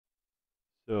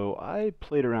So I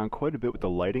played around quite a bit with the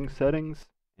lighting settings,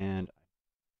 and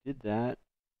I did that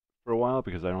for a while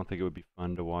because I don't think it would be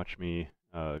fun to watch me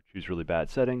choose really bad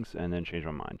settings and then change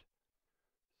my mind.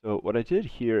 So what I did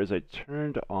here is I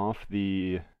turned off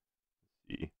the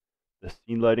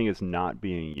scene lighting is not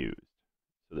being used.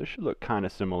 So this should look kind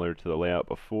of similar to the layout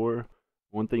before.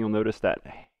 One thing you'll notice that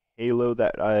halo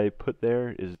that I put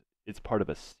there is it's part of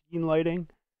a scene lighting,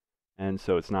 and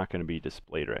so it's not going to be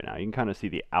displayed right now. You can kind of see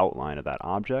the outline of that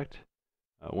object.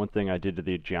 One thing I did to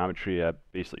the geometry, I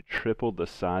basically tripled the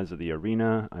size of the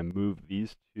arena. I moved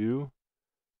these two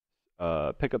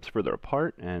pickups further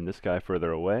apart and this guy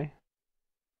further away.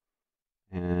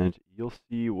 And you'll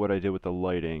see what I did with the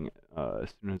lighting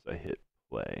as soon as I hit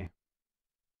play.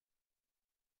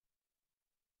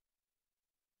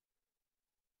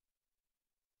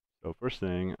 So first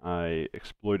thing, I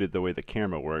exploited the way the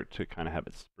camera worked to kind of have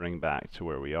it spring back to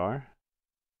where we are.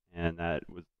 And it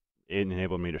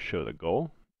enabled me to show the goal.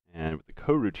 And with the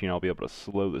coroutine, I'll be able to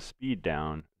slow the speed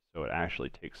down so it actually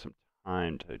takes some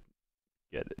time to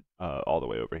get it all the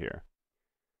way over here.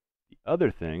 The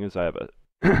other thing is I have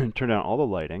turned down all the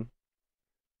lighting.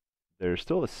 There's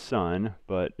still the sun,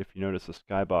 but if you notice the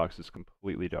skybox is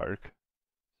completely dark.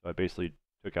 So I basically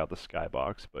took out the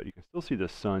skybox, but you can still see the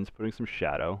sun's putting some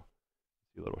shadow.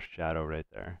 See a little shadow right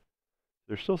there.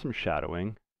 There's still some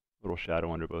shadowing, little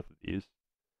shadow under both of these.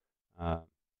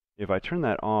 If I turn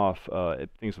that off,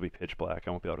 things will be pitch black. I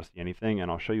won't be able to see anything,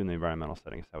 and I'll show you in the environmental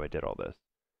settings how I did all this.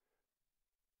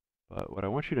 But what I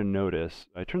want you to notice,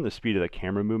 I turned the speed of the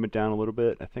camera movement down a little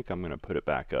bit. I think I'm going to put it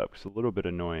back up. It's a little bit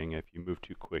annoying if you move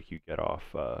too quick, you get off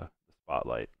the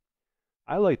spotlight.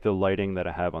 I like the lighting that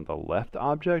I have on the left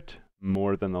object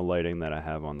more than the lighting that I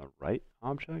have on the right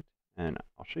object. And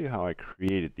I'll show you how I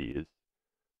created these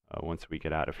once we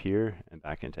get out of here and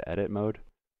back into edit mode.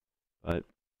 But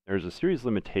there's a series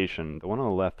limitation. The one on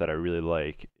the left that I really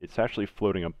like, it's actually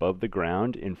floating above the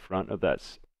ground in front of that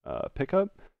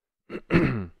pickup.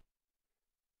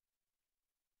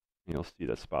 You'll see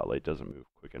the spotlight doesn't move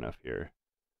quick enough here.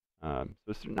 So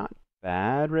it's not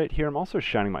bad right here. I'm also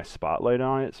shining my spotlight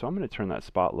on it, so I'm going to turn that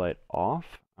spotlight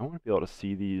off. I want to be able to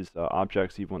see these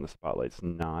objects even when the spotlight's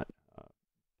not,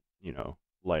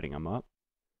 lighting them up.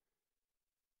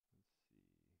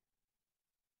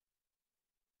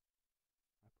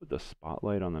 I put the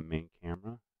spotlight on the main camera,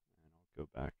 and I'll go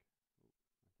back.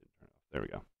 Didn't turn it off. There we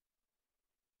go.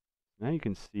 Now you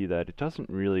can see that it doesn't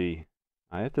really,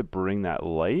 I have to bring that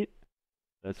light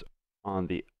that's on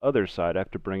the other side, I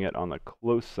have to bring it on the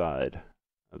close side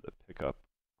of the pickup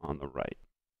on the right.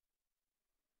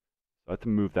 So I have to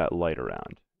move that light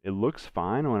around. It looks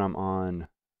fine when I'm on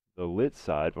the lit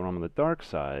side, but when I'm on the dark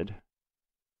side,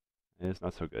 it's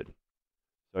not so good.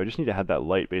 So I just need to have that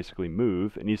light basically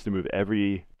move. It needs to move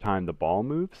every time the ball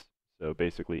moves. So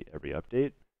basically every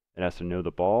update. It has to know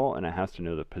the ball, and it has to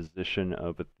know the position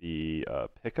of the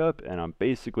pickup, and I'm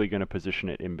basically going to position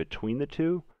it in between the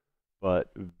two, but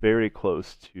very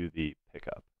close to the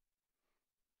pickup.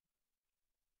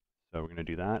 So we're going to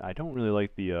do that. I don't really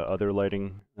like the other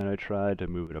lighting that I tried to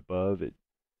move it above. I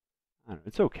don't know,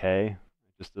 it's okay.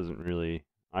 It just doesn't really,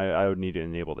 I would need to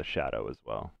enable the shadow as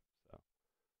well. So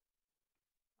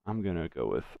I'm going to go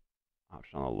with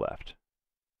option on the left.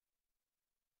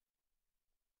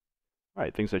 All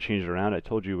right, things I changed around. I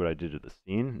told you what I did to the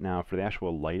scene. Now for the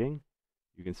actual lighting,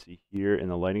 you can see here in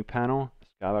the lighting panel,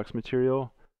 skybox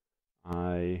material,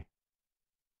 I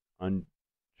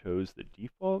chose the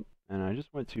default, and I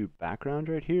just went to background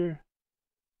right here,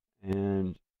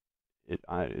 and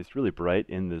it's really bright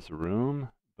in this room,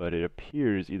 but it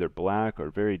appears either black or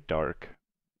very dark,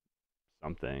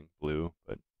 something blue,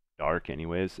 but dark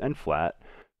anyways, and flat. So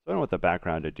I don't want the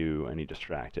background to do any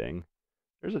distracting.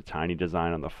 There's a tiny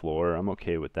design on the floor. I'm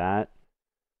okay with that.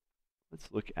 Let's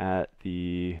look at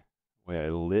the way I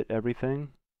lit everything.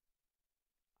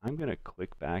 I'm going to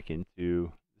click back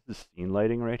into, this is scene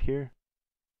lighting right here.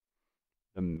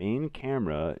 The main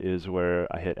camera is where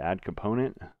I hit add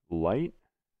component, light,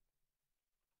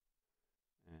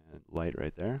 and light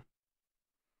right there.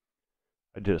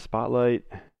 I did a spotlight.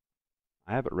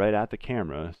 I have it right at the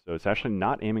camera, so it's actually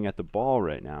not aiming at the ball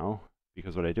right now,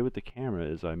 because what I did with the camera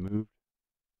is I moved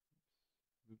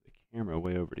the camera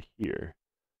way over to here.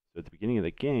 So at the beginning of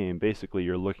the game, basically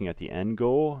you're looking at the end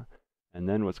goal, and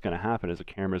then what's going to happen is the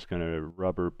camera's going to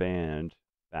rubber band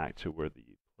back to where the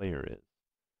player is.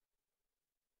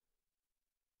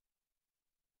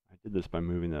 I did this by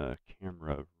moving the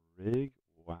camera rig.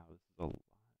 Wow, this is a lot.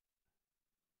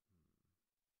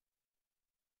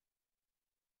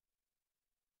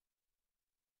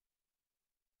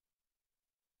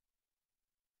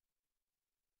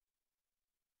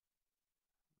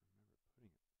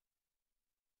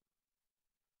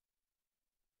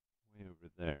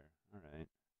 there. All right.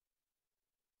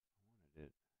 I wanted it here.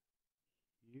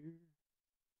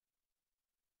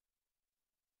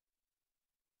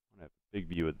 I want to have a big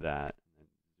view of that, and then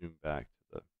zoom back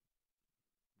to the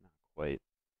not quite.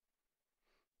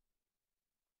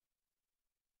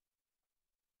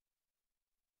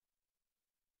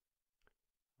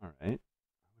 All right.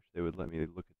 I wish they would let me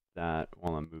look at that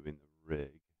while I'm moving the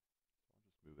rig. I'll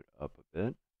just move it up a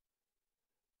bit.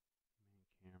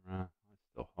 Main camera. Oh, it's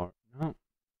still hard. No,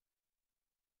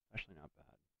 actually not bad.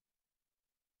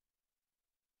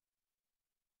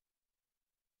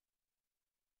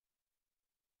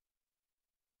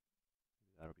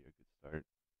 Maybe that'll be a good start.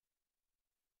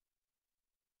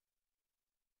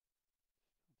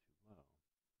 Still too low.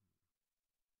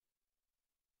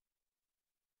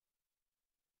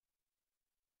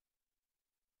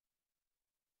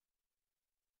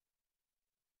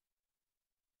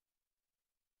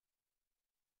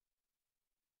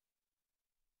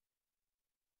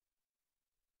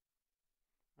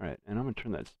 All right, and I'm going to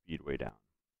turn that speed way down.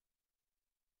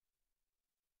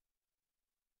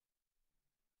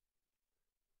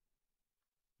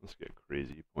 Let's get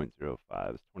crazy.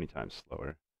 0.05 is 20 times slower.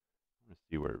 I want to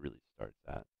see where it really starts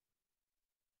at.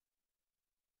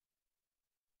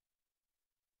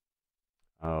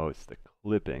 Oh, it's the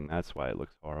clipping. That's why it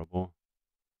looks horrible.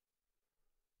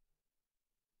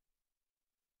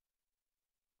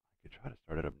 I could try to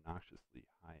start it obnoxiously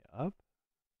high up.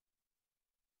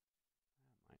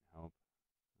 That might help.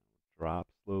 It'll drop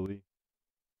slowly. That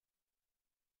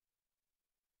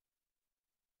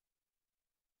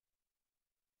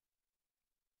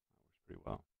works pretty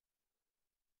well.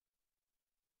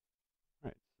 All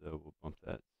right, so we'll bump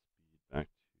that speed back to 0.5.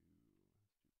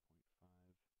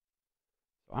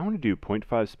 So I want to do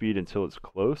 0.5 speed until it's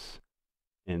close,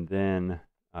 and then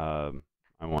I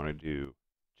want to do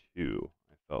 2.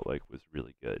 I felt like was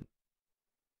really good.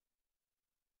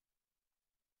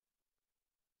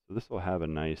 So this will have a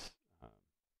nice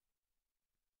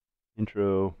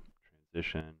intro,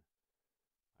 transition.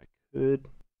 I could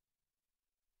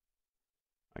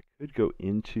go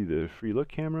into the free look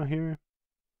camera here.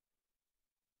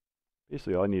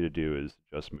 Basically, all I need to do is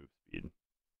adjust move speed.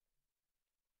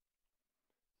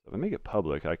 So if I make it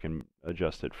public, I can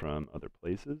adjust it from other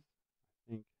places.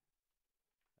 I think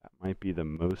that might be the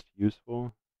most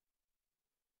useful.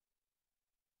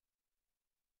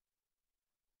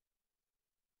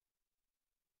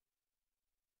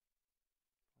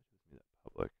 I just made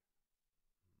that public.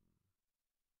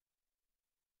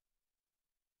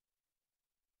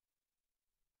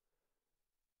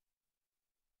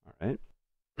 All right.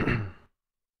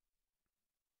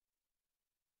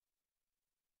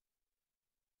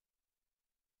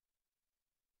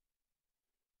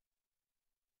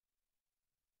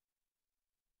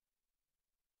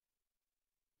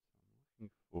 Looking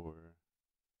for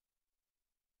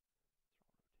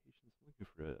rotations. I'm looking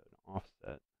for an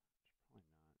offset. Probably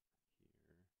not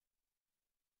here.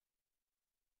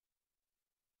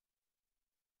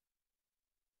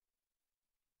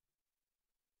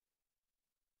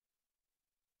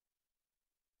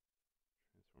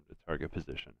 Transform to target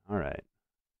position. All right.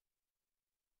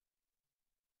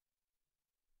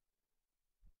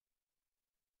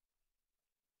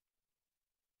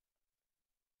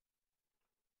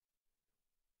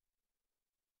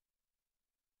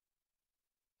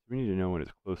 So we need to know when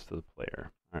it's close to the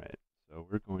player. All right. So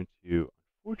we're going to,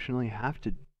 unfortunately, have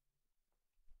to.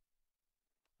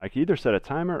 I could either set a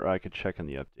timer or I could check on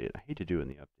the update. I hate to do it in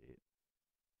the update.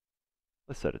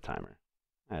 Let's set a timer.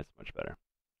 That's much better.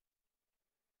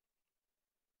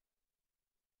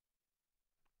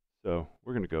 So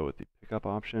we're going to go with the pickup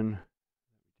option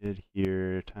that we did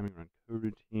here, timing run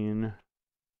coroutine.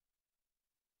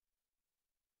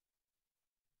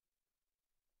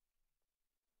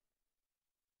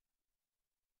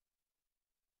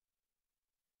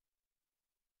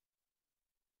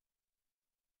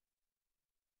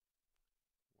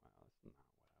 Wow, that's not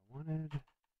what I wanted.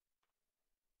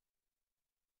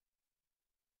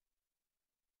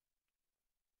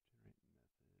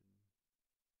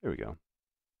 There we go.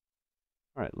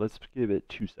 All right, let's give it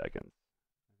 2 seconds.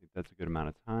 I think that's a good amount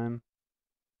of time.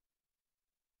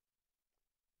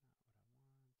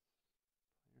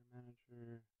 Player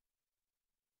manager.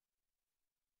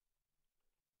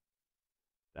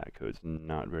 That code's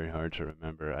not very hard to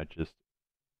remember. I just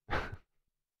I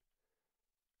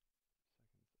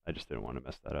just didn't want to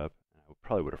mess that up. I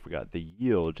probably would have forgot. The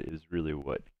yield is really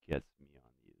what gets me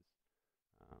on these.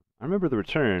 I remember the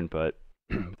return, but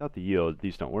without the yield,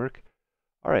 these don't work.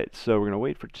 All right, so we're going to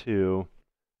wait for 2.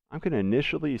 I'm going to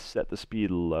initially set the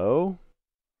speed low.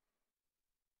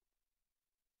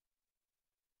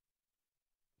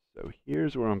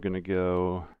 here's where I'm going to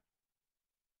go.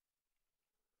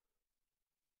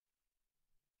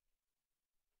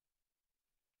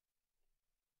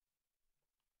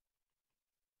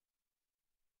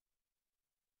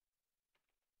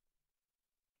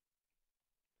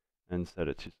 And set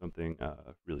it to something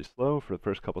really slow for the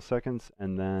first couple seconds,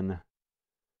 and then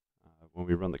when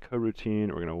we run the coroutine,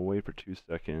 we're going to wait for 2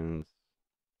 seconds.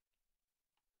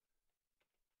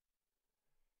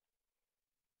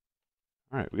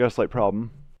 All right, we got a slight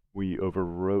problem. We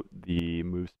overwrote the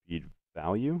move speed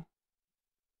value.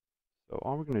 So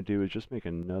all we're going to do is just make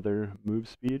another move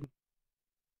speed.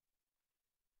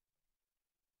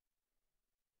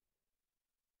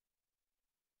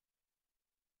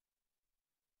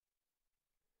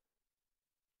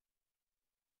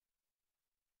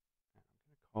 I'm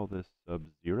going to call this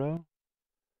sub-0,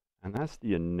 and that's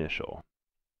the initial.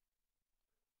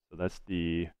 So that's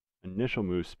the initial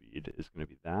move speed is going to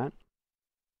be that.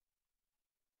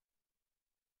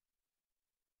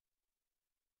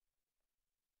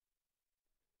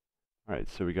 All right,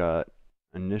 so we got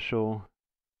initial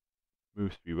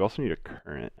move speed. We also need a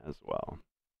current as well.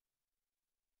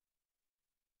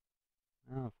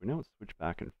 Now, if we don't switch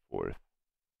back and forth,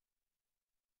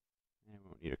 we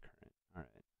won't need a current. All right.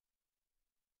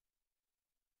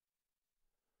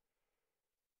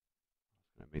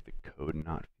 I was going to make the code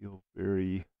not feel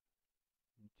very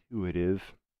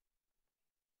intuitive.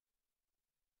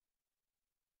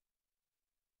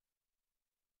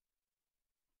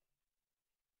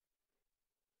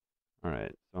 All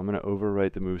right, so I'm going to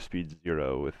overwrite the move speed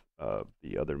 0 with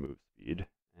the other move speed,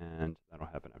 and that'll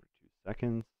happen after 2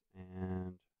 seconds.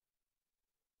 And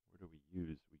where do we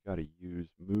use? We got to use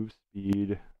move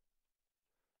speed.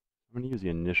 I'm going to use the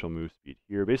initial move speed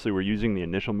here. Basically, we're using the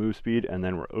initial move speed, and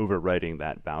then we're overwriting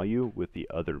that value with the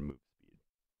other move speed.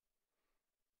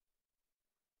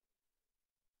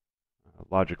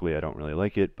 Logically, I don't really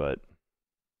like it, but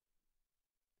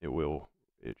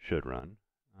it should run.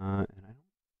 And I don't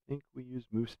think we use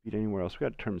move speed anywhere else. We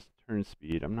got turn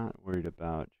speed. I'm not worried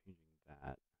about changing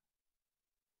that.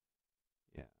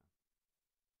 Yeah.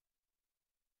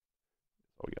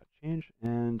 That's all we got to change.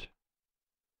 And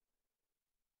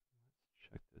let's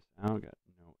check this out. Got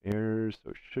no errors, so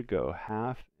it should go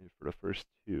half for the first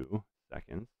 2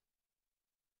 seconds.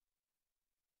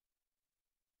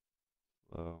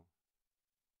 Slow.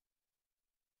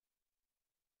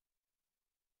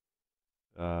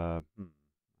 That's going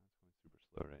super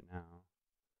slow right now.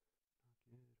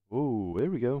 Whoa, there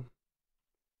we go.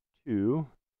 2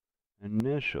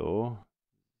 initial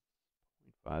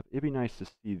 0.5. It'd be nice to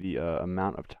see the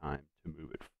amount of time to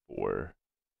move it for.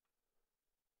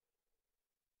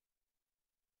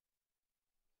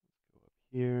 Let's go up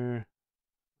here.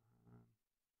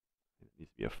 It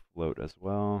needs to be a float as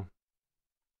well.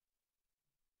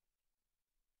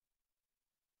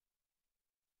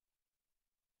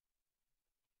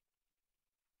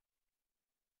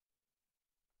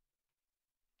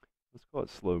 Let's call it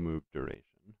slow move duration.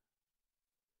 And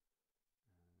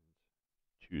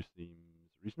 2 seems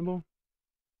reasonable.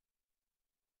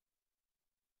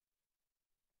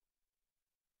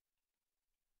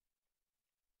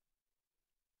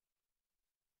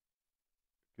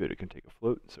 Good, it can take a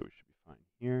float, so we should be fine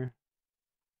here.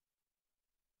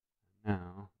 And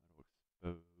now,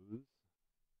 that'll expose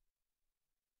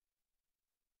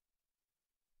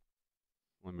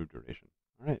slow move duration.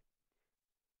 All right.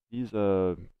 These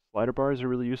slider bars are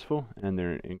really useful, and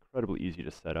they're incredibly easy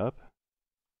to set up.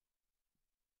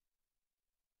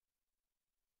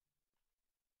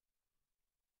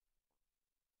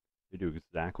 They do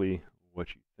exactly what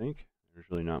you think. There's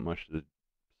really not much to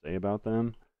say about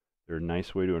them. They're a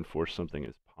nice way to enforce something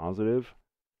as positive.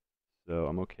 So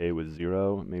I'm okay with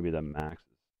 0. Maybe the max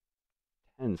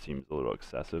is 10 seems a little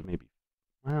excessive. Maybe,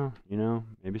 well, you know,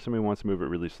 maybe somebody wants to move it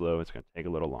really slow. It's going to take a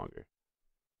little longer.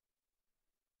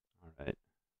 All right.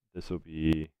 This will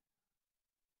be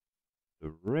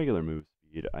the regular move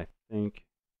speed. I think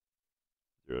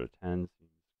 0 to 10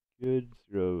 seems good.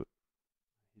 0, I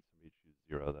hate somebody choose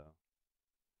 0 though.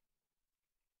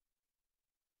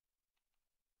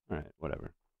 All right,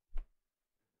 whatever.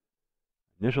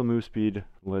 Initial move speed,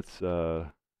 let's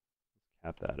cap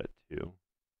that at 2. So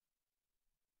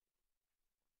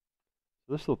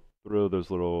this will throw those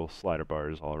little slider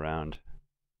bars all around.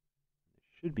 They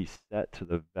should be set to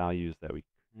the values that we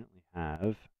currently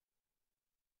have.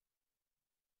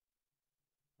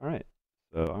 All right,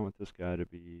 so I want this guy to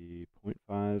be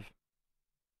 0.5.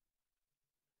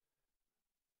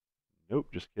 Nope,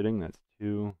 just kidding, that's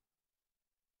 2.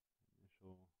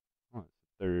 Initial, oh, it's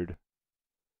a third.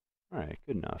 All right,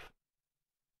 good enough.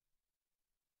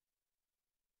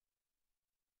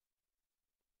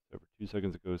 2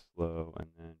 seconds it goes slow, and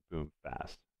then boom,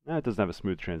 fast. Now it doesn't have a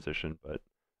smooth transition, but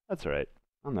that's all right.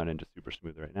 I'm not into super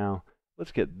smooth right now.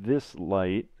 Let's get this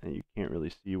light, and you can't really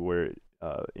see where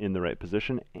in the right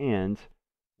position. And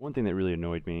one thing that really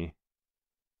annoyed me,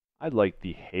 I'd like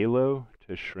the halo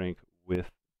to shrink with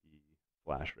the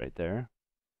flash right there.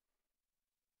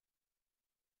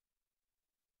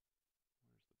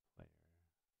 Where's the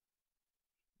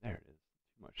player? There it is.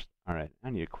 Too much. All right, I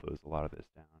need to close a lot of this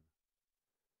down.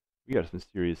 We got some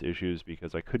serious issues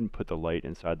because I couldn't put the light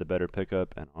inside the better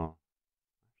pickup, and actually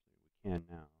we can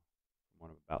now from what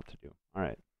I'm about to do. All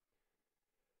right.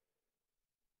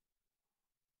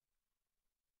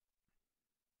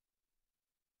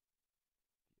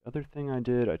 The other thing I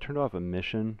did, I turned off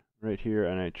emission right here,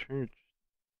 and I turned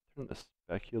the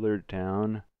specular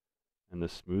down and the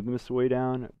smoothness way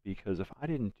down, because if I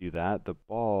didn't do that, the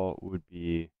ball would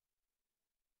be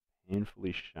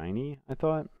painfully shiny, I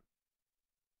thought.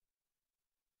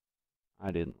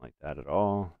 I didn't like that at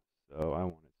all, so I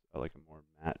wanted like a more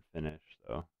matte finish,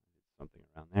 so I did something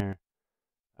around there.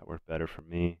 That worked better for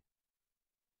me.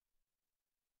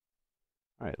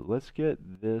 All right, let's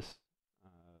get this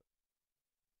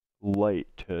light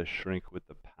to shrink with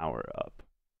the power up.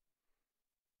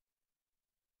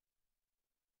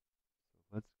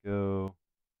 So let's go,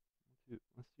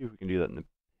 let's see if we can do that in the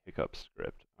pickup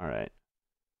script. All right.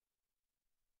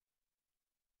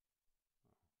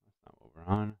 That's not what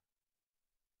we're on.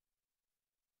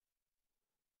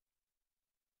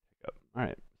 Pickup. All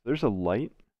right, so there's a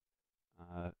light,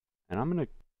 and I'm gonna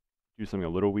do something a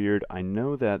little weird. I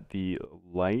know that the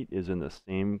light is in the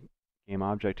same game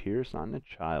object here. It's not in a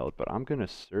child, but I'm gonna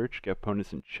search get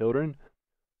components in children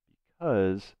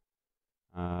because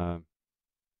well,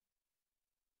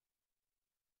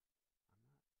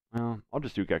 I'll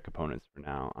just do get components for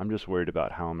now. I'm just worried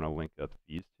about how I'm gonna link up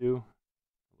these two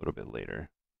a little bit later.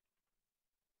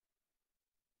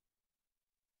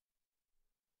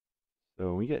 So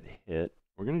when we get hit,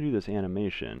 we're gonna do this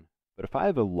animation. But if I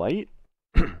have a light,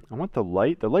 I want the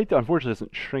light. The light unfortunately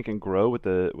doesn't shrink and grow with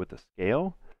the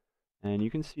scale, and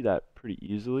you can see that pretty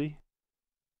easily.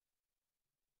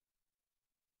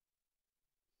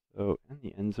 So in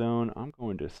the end zone, I'm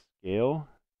going to scale,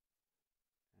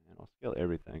 and I'll scale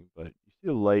everything, but you see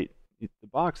the light, the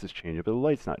box is changing, but the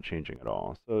light's not changing at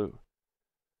all. So,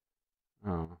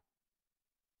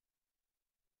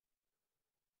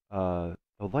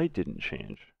 the light didn't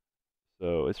change.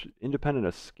 So it's independent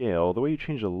of scale. The way you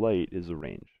change the light is the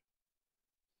range.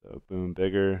 So boom,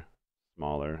 bigger,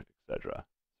 smaller, etc.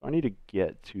 So I need to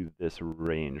get to this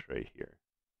range right here.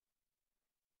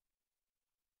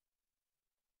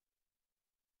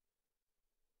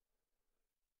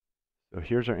 So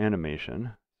here's our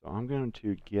animation. So I'm going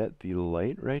to get the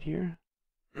light right here.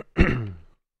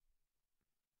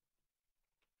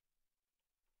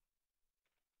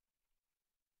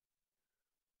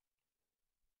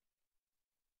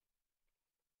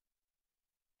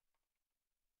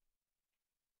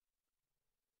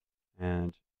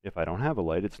 And if I don't have a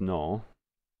light, it's null.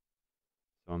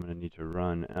 So I'm going to need to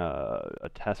run a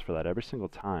test for that every single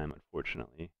time,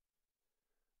 unfortunately.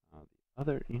 The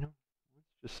other, let's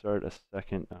just start a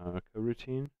second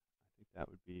coroutine. I think that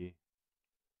would be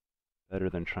better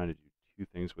than trying to do two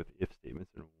things with if statements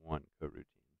in one coroutine.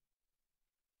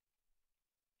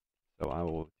 So I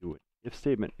will do an if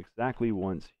statement exactly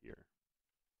once here.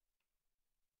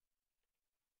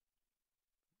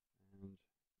 And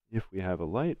if we have a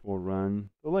light, we'll run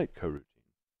the light coroutine.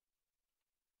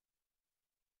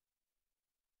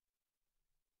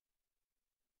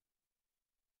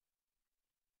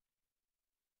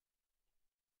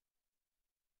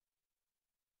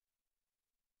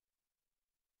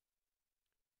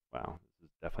 Wow, this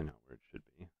is definitely not where it should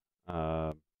be.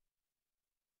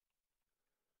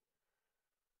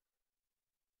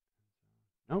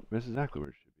 Nope, this is exactly where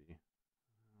it should be.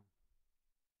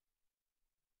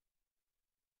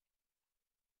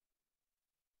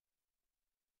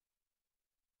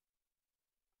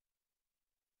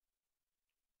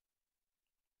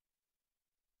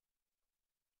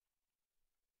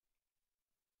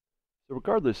 So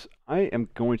regardless, I am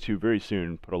going to very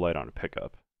soon put a light on a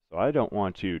pickup. So I don't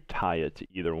want to tie it to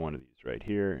either one of these right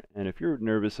here. And if you're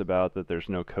nervous about that there's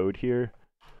no code here,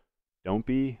 don't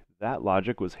be. That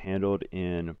logic was handled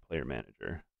in Player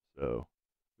Manager. So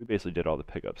we basically did all the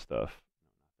pickup stuff.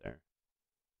 No, not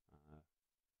there.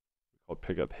 We called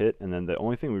pickup hit, and then the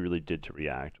only thing we really did to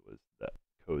React was that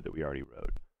code that we already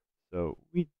wrote. So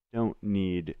we don't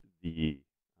need the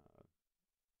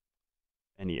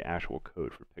any actual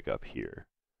code for pickup here.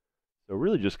 So we're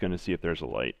really just going to see if there's a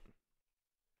light.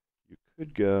 You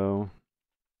could go,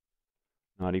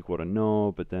 not equal to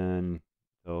null, but then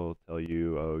they'll tell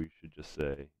you, oh, you should just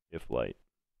say if light.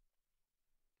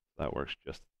 That works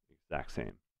just the exact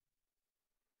same.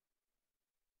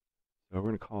 So we're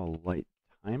going to call light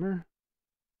timer.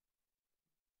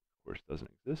 Of course, doesn't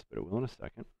exist, but it will in a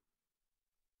second.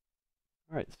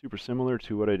 All right, super similar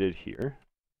to what I did here.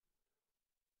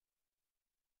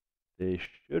 They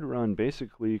should run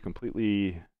basically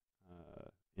completely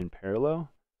in parallel.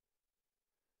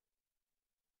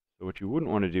 So what you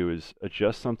wouldn't want to do is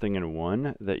adjust something in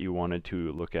one that you wanted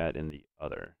to look at in the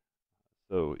other.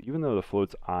 So even though the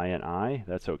floats I and I,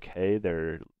 that's okay.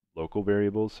 They're local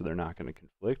variables, so they're not going to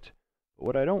conflict. But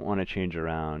what I don't want to change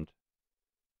around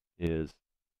is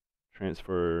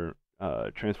transform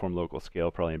local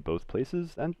scale probably in both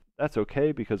places. And that's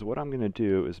okay, because what I'm going to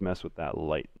do is mess with that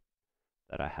light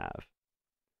that I have.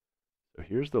 So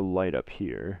here's the light up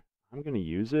here. I'm going to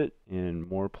use it in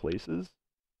more places.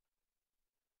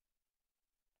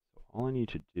 So all I need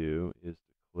to do is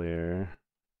declare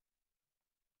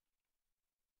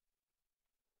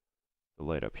the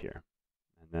light up here.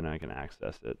 And then I can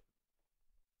access it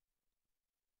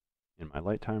in my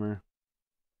light timer.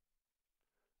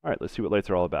 All right, let's see what lights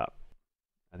are all about.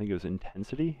 I think it was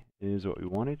intensity is what we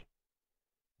wanted.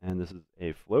 And this is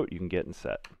a float you can get and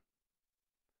set.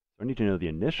 So I need to know the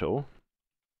initial.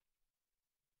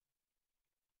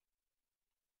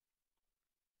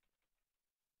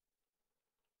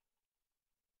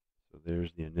 So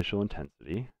there's the initial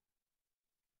intensity.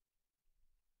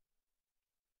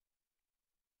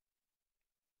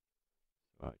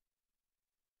 So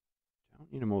I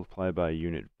don't need to multiply by a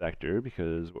unit vector,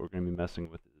 because what we're going to be messing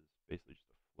with is basically just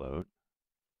a float.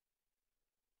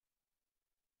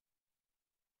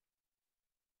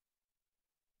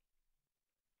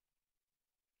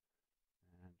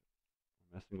 And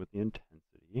we're messing with the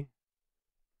intensity.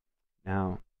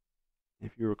 Now,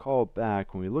 if you recall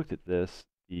back when we looked at this,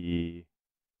 the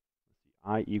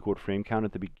I equaled frame count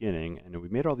at the beginning, and we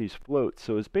made all these floats,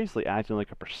 so it's basically acting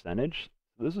like a percentage.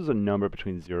 So this is a number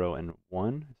between 0 and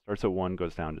 1. It starts at 1,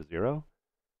 goes down to 0.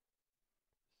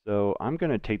 So I'm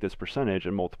going to take this percentage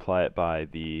and multiply it by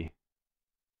the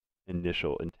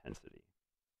initial intensity.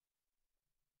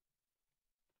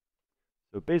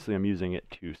 So basically I'm using it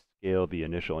to scale the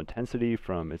initial intensity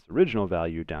from its original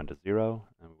value down to 0.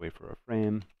 And we wait for a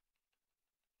frame.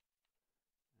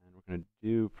 And we're going to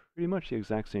do pretty much the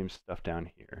exact same stuff down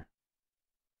here.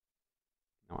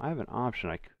 Now I have an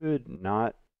option. I could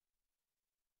not.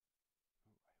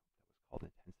 That was called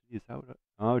intensity. Is that what?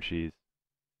 Oh, geez.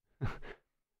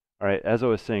 All right, as I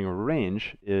was saying,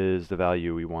 range is the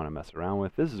value we want to mess around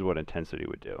with. This is what intensity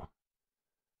would do.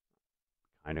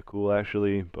 Kind of cool,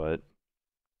 actually, but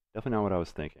definitely not what I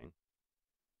was thinking.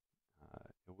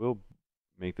 It will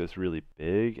make this really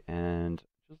big, and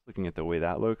just looking at the way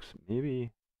that looks,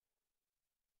 maybe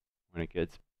when it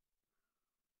gets...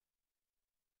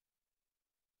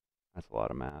 That's a lot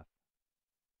of math.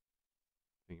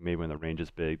 I think maybe when the range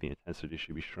is big, the intensity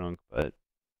should be shrunk, but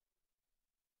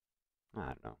I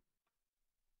don't know.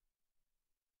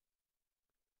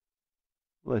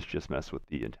 Let's just mess with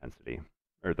the intensity,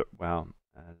 or the, wow,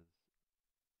 as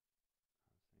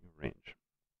range.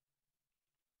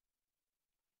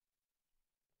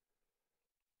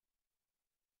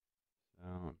 So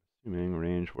I'm assuming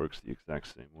range works the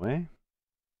exact same way.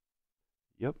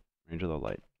 Yep, range of the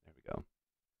light. There we go.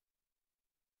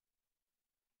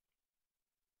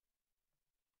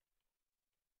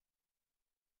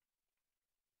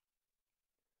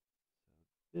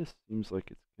 So this seems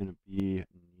like it's going to be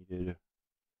needed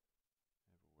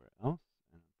everywhere else,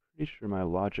 and I'm pretty sure my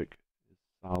logic is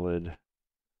solid.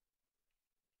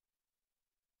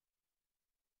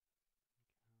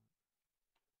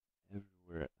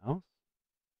 Everywhere else.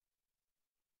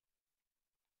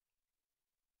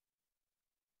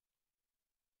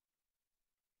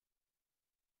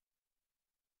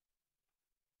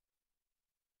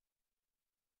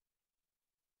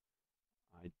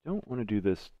 I don't want to do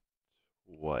this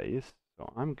twice,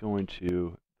 so I'm going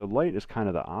to, the light is kind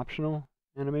of the optional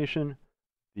animation.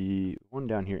 The one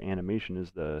down here, animation,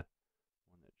 is the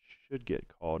one that should get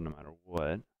called no matter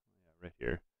what. Yeah, right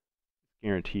here. It's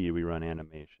guaranteed we run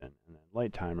animation, and then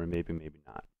light timer, maybe, maybe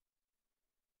not.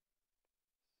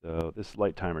 So this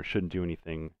light timer shouldn't do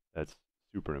anything that's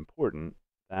super important.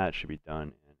 That should be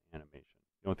done in animation.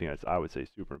 The only thing that's, I would say,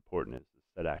 super important is the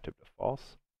set active to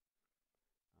false.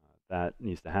 That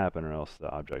needs to happen, or else the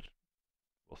object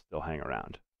will still hang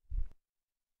around.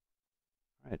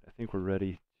 All right, I think we're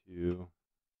ready to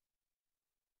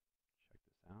check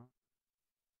this out.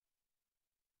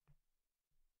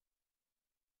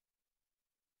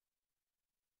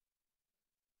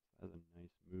 That has a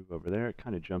nice move over there. It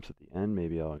kind of jumps at the end.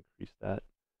 Maybe I'll increase that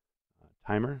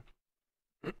timer.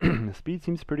 The speed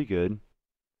seems pretty good.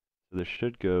 So this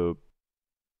should go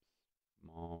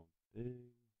small, big.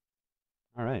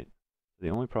 All right. The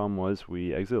only problem was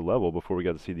we exited level before we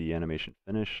got to see the animation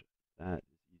finish. That is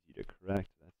easy to correct.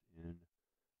 That's in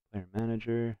Player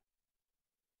Manager.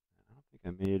 I don't think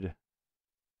I made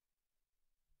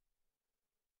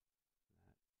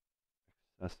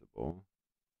that accessible.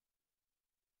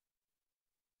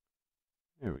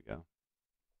 There we go.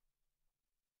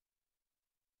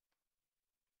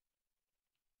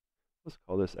 Let's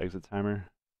call this exit timer. And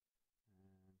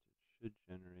it should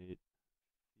generate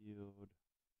field.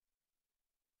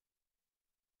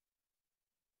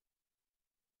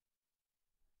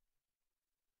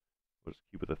 We'll just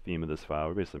keep with the theme of this file.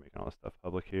 We're basically making all this stuff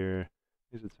public here.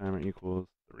 Exit timer equals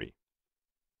 3.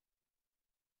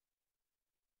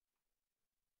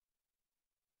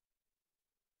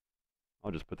 I'll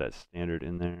just put that standard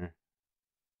in there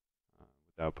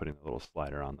without putting the little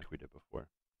slider on like we did before.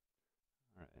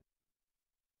 All right.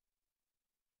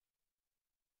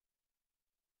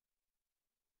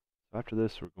 So after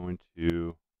this, we're going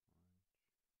to,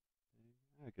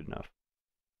 good enough.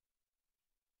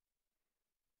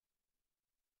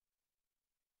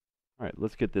 All right,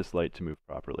 let's get this light to move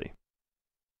properly.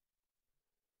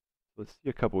 Let's see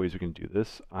a couple ways we can do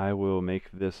this. I will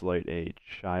make this light a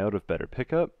child of better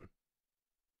pickup.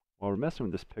 While we're messing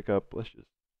with this pickup, let's just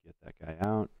get that guy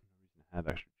out. No reason to have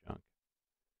extra junk.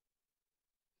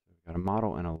 So we've got a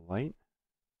model and a light.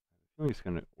 I feel like it's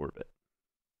going to orbit.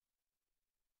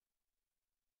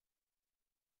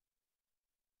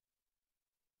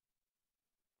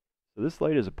 So this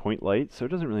light is a point light, so it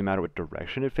doesn't really matter what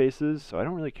direction it faces. So I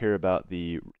don't really care about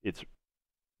the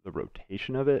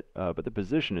rotation of it, but the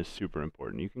position is super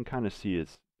important. You can kind of see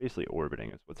it's basically orbiting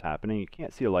is what's happening. You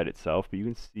can't see the light itself, but you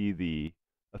can see the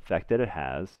effect that it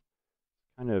has,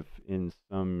 kind of in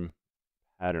some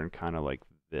pattern, kind of like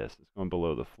this. It's going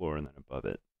below the floor and then above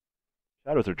it.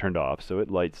 Shadows are turned off, so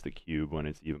it lights the cube when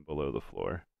it's even below the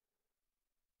floor.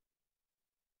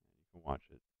 You can watch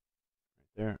it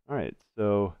right there. All right,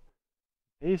 so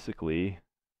basically,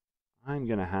 I'm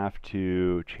going to have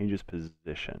to change its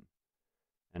position.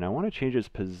 And I want to change its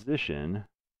position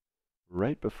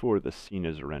right before the scene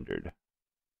is rendered.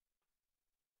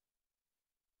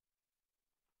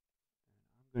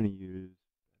 I'm going to use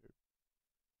better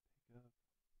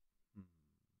pickup.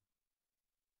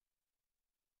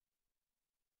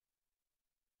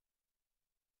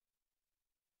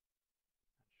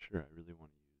 Not sure I really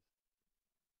want to use.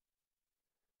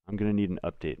 I'm going to need an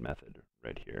update method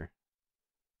right here.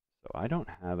 So I don't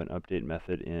have an update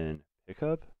method in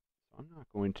pickup, so I'm not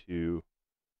going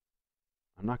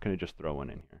to just throw one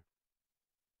in here.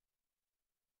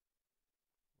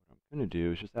 What I'm going to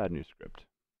do is just add a new script.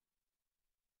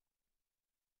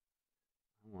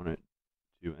 I want it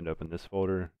to end up in this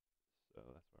folder, so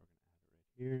that's why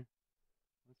we're going to add it right here.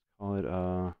 Let's call it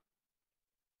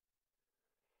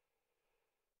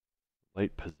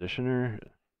light positioner,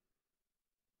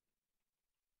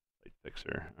 light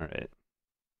fixer. All right. And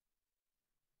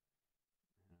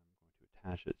I'm going to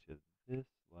attach it to this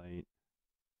light.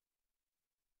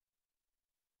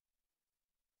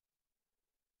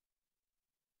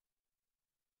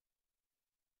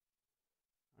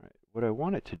 All right. What I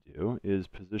want it to do is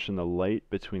position the light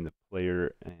between the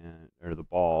player or the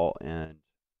ball and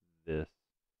this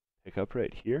pickup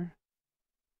right here.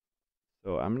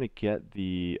 So I'm going to get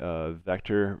the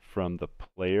vector from the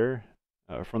player,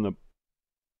 from the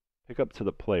pickup to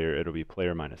the player. It'll be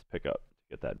player minus pickup to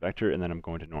get that vector, and then I'm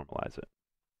going to normalize it.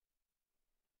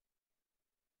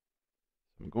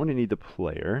 So I'm going to need the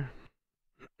player.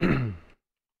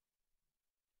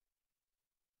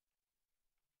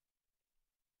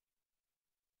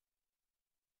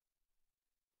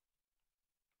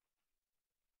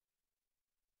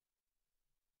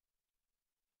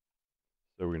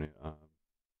 So we're going to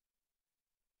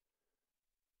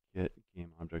get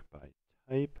game object by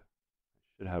type.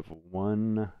 I should have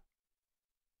one. I'm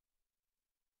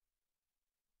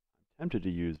tempted to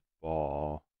use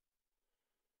ball.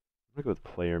 I'm going to go with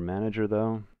player manager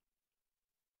though.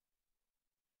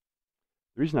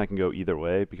 The reason I can go either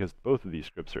way, because both of these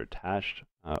scripts are attached,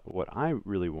 what I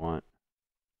really want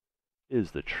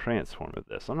is the transform of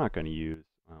this. I'm not going to use,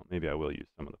 well, maybe I will use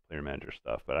some of the player manager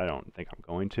stuff, but I don't think I'm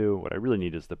going to. What I really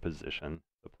need is the position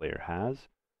the player has.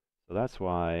 So that's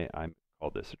why I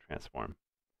called this a transform.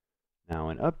 Now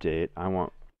in update, I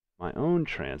want my own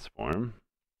transform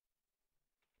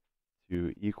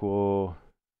to equal,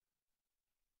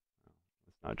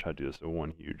 let's not try to do this a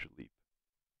one huge leap.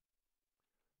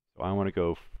 So I want to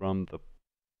go from the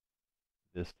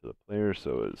this to the player,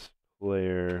 so it's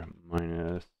player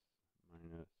minus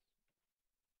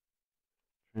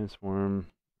transform.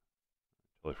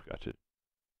 Totally forgot to.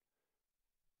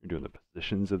 You're doing the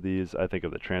positions of these. I think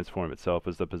of the transform itself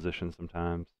as the position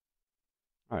sometimes.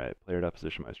 All right,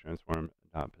 player.position minus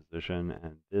transform.position,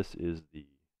 and this is the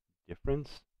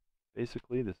difference.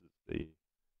 Basically, this is the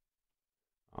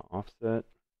offset.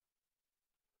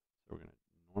 So we're going to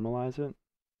normalize it.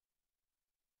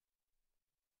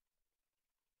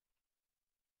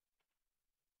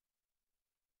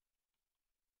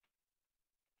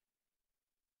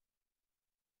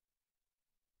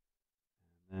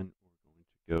 And then we're going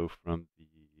to go from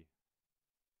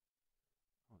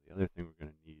the other thing we're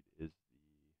going to need is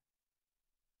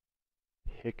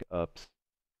the pickups.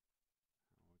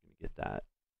 We're going to get that.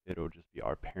 It'll just be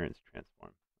our parents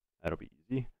transform. That'll be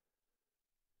easy.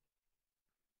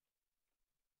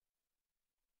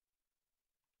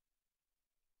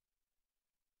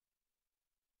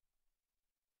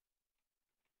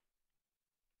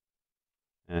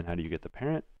 And how do you get the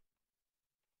parent?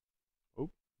 Oh,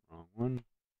 wrong one.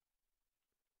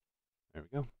 There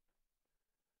we go.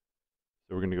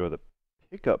 So we're going to go with the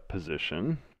pickup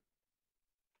position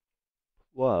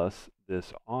plus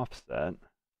this offset.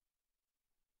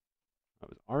 It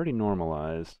was already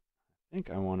normalized. I think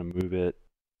I want to move it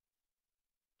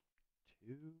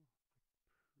to,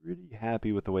 pretty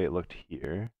happy with the way it looked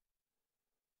here.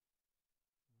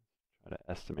 Try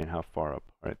to estimate how far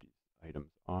apart these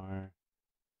items are.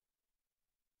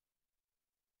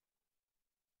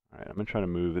 All right, I'm going to try to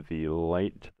move the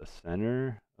light to the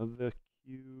center of the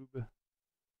cube.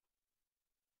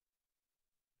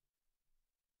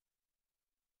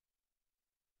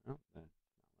 Oh, that's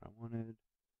not what I wanted.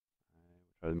 I will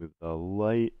try to move the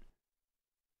light.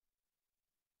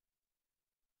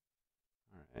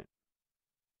 All right.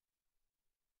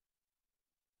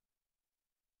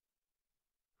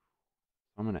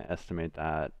 So I'm going to estimate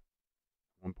that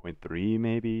 1.3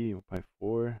 maybe,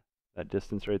 1.4, that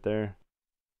distance right there.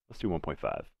 Let's do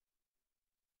 1.5.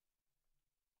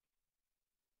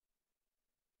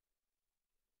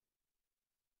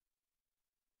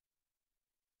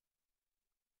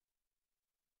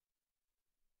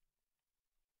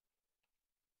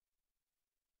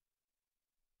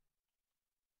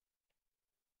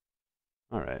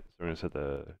 All right, so we're going to set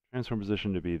the transform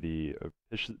position to be the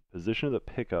position of the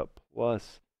pickup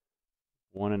plus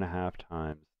 1.5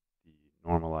 times the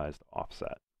normalized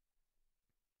offset.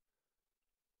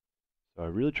 So I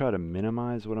really try to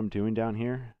minimize what I'm doing down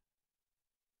here.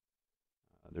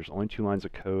 There's only 2 lines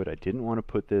of code. I didn't want to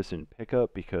put this in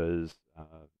pickup because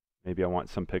maybe I want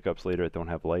some pickups later that don't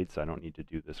have lights. I don't need to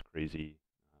do this crazy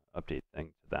update thing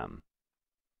to them.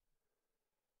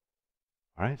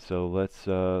 All right, so let's,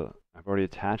 I've already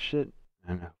attached it,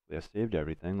 and hopefully I saved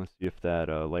everything. Let's see if that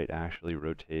light actually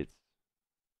rotates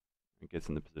and gets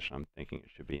in the position I'm thinking it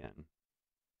should be in.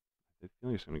 I have a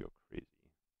feeling it's going to go crazy.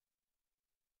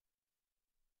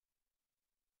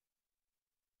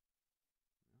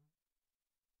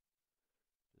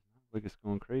 Does not look like it's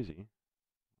going crazy.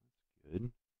 That's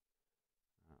good.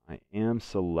 I am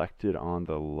selected on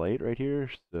the light right here,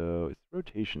 so it's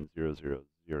rotation 0, 0,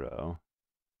 0.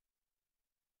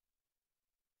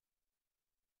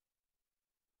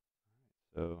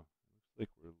 So looks like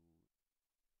we're.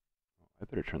 Oh, I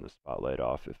better turn the spotlight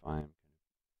off if I'm going to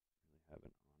really have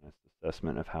an honest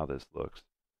assessment of how this looks.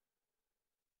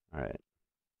 All right.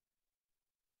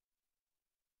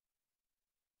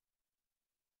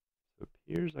 So it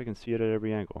appears I can see it at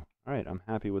every angle. All right, I'm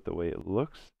happy with the way it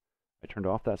looks. I turned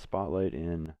off that spotlight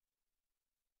in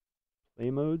play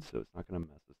mode, so it's not going to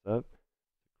mess us up.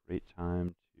 It's a great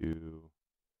time to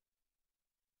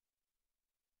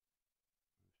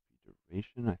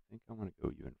duration. I think I want to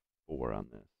go even 4 on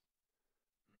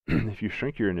this. If you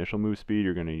shrink your initial move speed,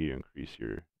 you're going to need to increase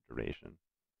your duration.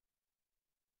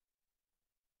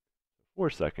 4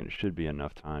 seconds should be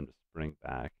enough time to spring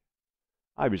back.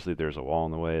 Obviously, there's a wall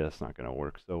in the way. That's not going to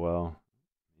work so well.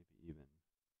 Maybe even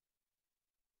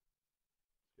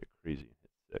get crazy and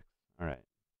hit 6. All right.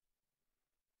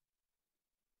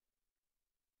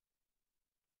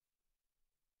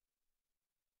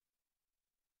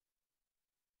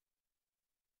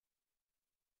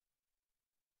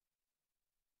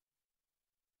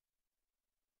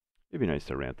 It'd be nice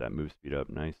to ramp that move speed up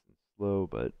nice and slow,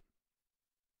 but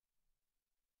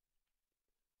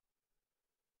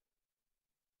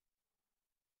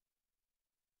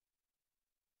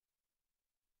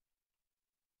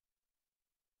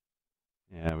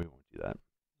yeah, we won't do that.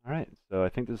 All right, so I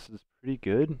think this is pretty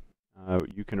good.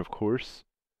 You can, of course,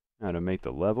 to make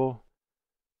the level,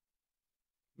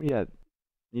 we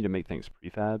need to make things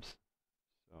prefabs.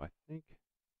 So I think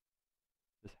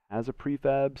this has a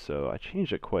prefab, so I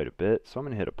changed it quite a bit. So I'm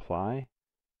going to hit apply,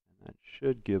 and that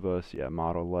should give us, yeah,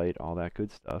 model light, all that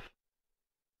good stuff.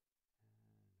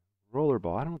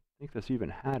 Rollerball, I don't think this even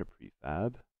had a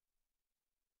prefab.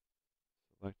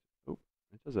 Select, oh,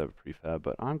 it does have a prefab,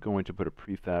 but I'm going to put a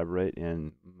prefab right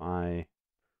in my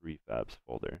prefabs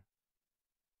folder.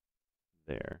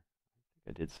 There. I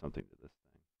think I did something to this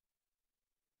thing.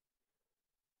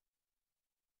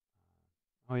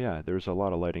 Oh yeah, there's a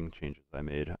lot of lighting changes I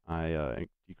made. I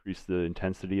decreased the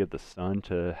intensity of the sun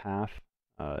to half,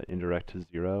 indirect to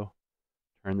 0,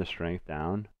 turned the strength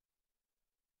down,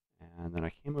 and then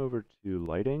I came over to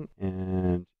lighting,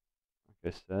 and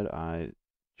like I said, I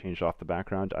changed off the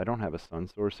background. I don't have a sun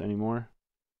source anymore.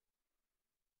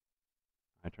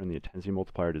 I turned the intensity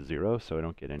multiplier to 0 so I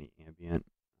don't get any ambient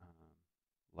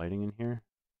lighting in here.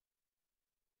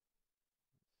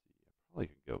 I probably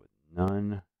could go with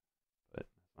none, but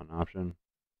that's not an option.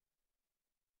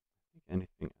 I think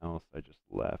anything else I just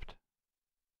left.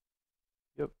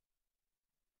 Yep,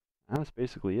 that's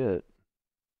basically it.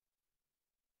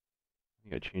 I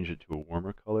think I changed it to a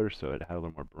warmer color so it had a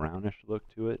little more brownish look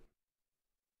to it.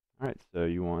 Alright, so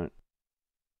you want,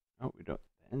 oh, we don't,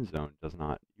 the end zone does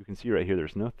not, you can see right here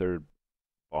there's no third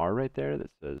bar right there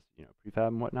that says, you know, prefab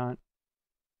and whatnot.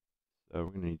 So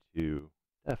we're going to need to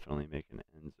definitely make an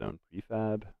end zone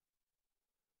prefab.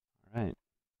 Alright,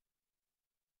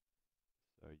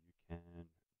 so you can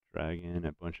drag in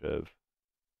a bunch of,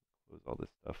 close all this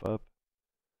stuff up.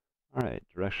 Alright,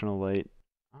 directional light.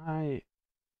 I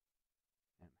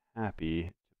am happy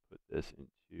to put this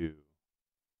into,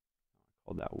 I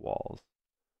called that walls.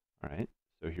 Alright,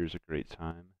 so here's a great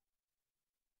time.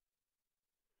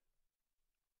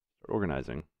 Start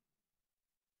organizing.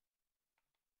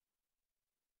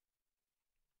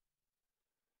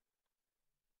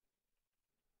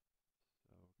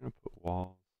 So we're going to put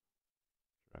walls,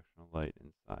 directional light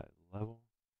inside level.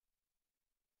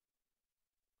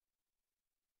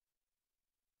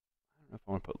 I don't know if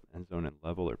I want to put end zone in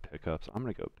level or pickups. I'm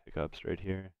going to go pickups right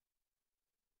here.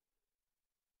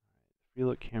 Free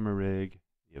look camera rig,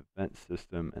 the event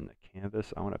system, and the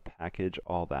canvas. I want to package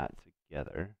all that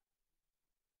together.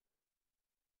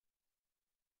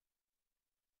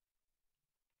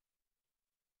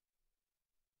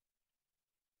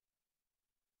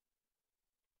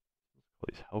 Let's call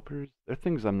these helpers. They're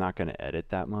things I'm not going to edit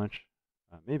that much.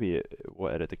 Maybe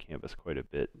we'll edit the canvas quite a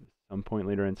bit at some point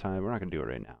later in time. We're not going to do it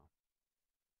right now.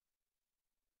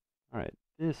 Alright,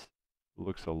 this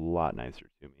looks a lot nicer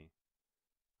to me.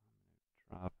 I'm going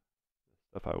to drop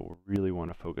the stuff I really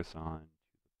want to focus on to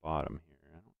the bottom here.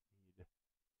 I don't need to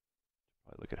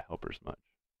probably look at helpers much.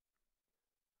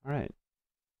 Alright.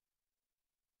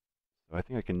 So I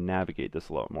think I can navigate this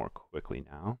a lot more quickly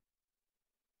now.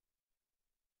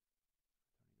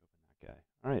 Open that guy.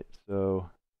 Alright, so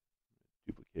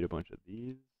duplicate a bunch of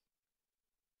these.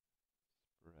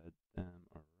 Spread them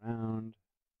around.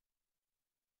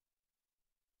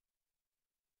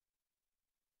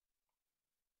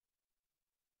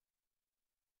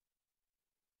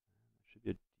 There should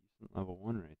be a decent level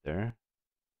 1 right there.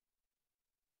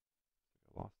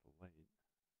 I lost the light.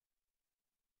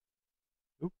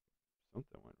 Oop,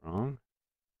 something went wrong.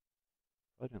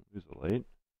 I didn't lose the light. How in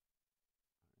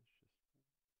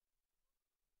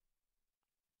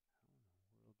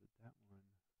the world did that one?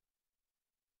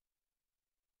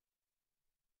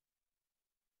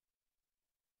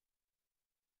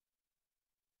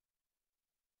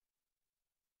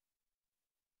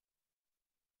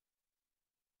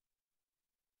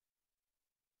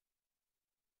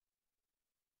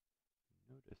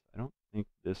 Notice, I don't think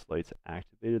this light's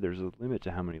activated. There's a limit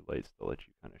to how many lights they'll let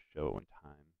you kind of show in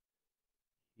time.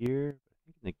 Here, but I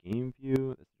think in the game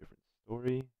view, that's a different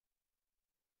story.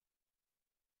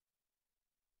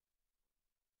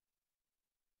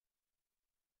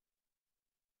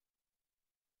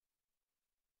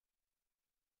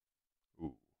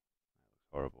 Ooh, that looks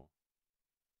horrible.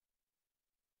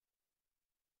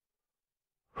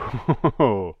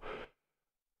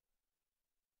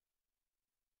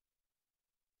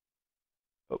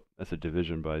 Oh, that's a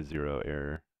division by 0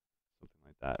 error. Something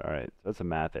like that. Alright, so that's a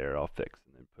math error I'll fix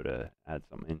and then add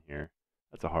some in here.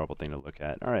 That's a horrible thing to look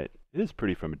at. Alright, it is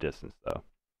pretty from a distance though.